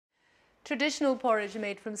Traditional porridge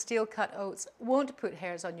made from steel-cut oats won't put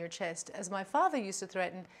hairs on your chest, as my father used to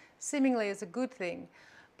threaten, seemingly as a good thing,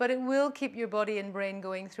 but it will keep your body and brain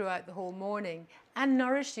going throughout the whole morning and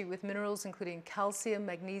nourish you with minerals including calcium,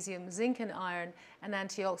 magnesium, zinc and iron, and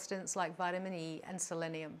antioxidants like vitamin E and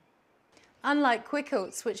selenium. Unlike quick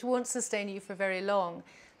oats, which won't sustain you for very long,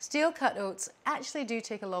 steel-cut oats actually do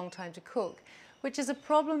take a long time to cook, which is a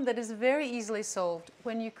problem that is very easily solved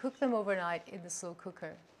when you cook them overnight in the slow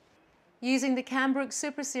cooker. Using the Cambrooke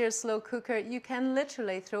Super Sear slow cooker, you can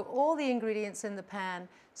literally throw all the ingredients in the pan,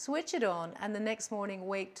 switch it on, and the next morning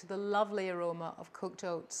wake to the lovely aroma of cooked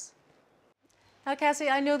oats. Now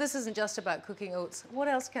Cassie, I know this isn't just about cooking oats. What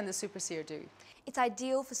else can the Super Sear do? It's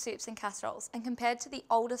ideal for soups and casseroles, and compared to the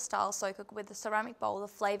older style slow cooker with the ceramic bowl, the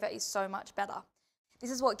flavour is so much better.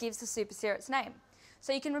 This is what gives the Super Sear its name.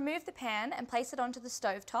 So you can remove the pan and place it onto the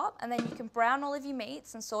stove top, and then you can brown all of your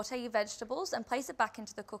meats and saute your vegetables and place it back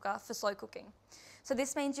into the cooker for slow cooking. So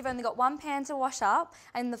this means you've only got one pan to wash up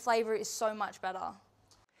and the flavour is so much better.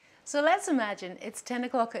 So let's imagine it's 10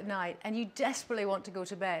 o'clock at night and you desperately want to go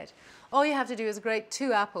to bed. All you have to do is grate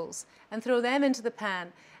 2 apples and throw them into the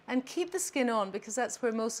pan and keep the skin on because that's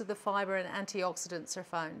where most of the fibre and antioxidants are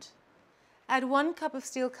found. Add 1 cup of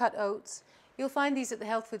steel-cut oats. You'll find these at the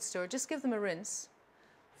health food store. Just give them a rinse.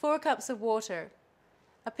 4 cups of water,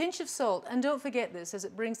 a pinch of salt, and don't forget this as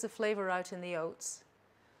it brings the flavour out in the oats,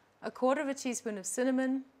 1/4 teaspoon of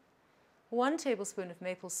cinnamon, 1 tablespoon of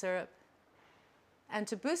maple syrup, and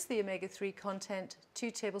to boost the omega-3 content, 2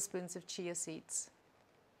 tablespoons of chia seeds.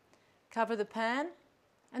 Cover the pan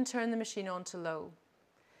and turn the machine on to low.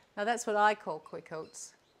 Now that's what I call quick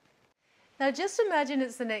oats. Now just imagine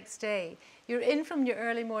it's the next day. You're in from your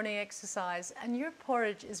early morning exercise and your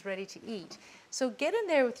porridge is ready to eat. So get in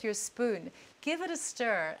there with your spoon, give it a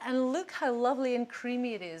stir, and look how lovely and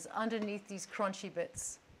creamy it is underneath these crunchy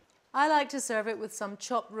bits. I like to serve it with some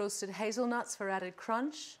chopped roasted hazelnuts for added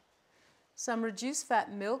crunch, some reduced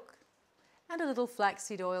fat milk, and a little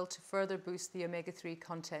flaxseed oil to further boost the omega-3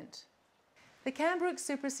 content. The Cambrooke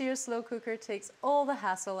Super Sear slow cooker takes all the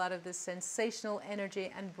hassle out of this sensational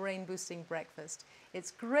energy and brain boosting breakfast.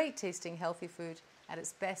 It's great tasting healthy food at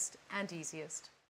its best and easiest.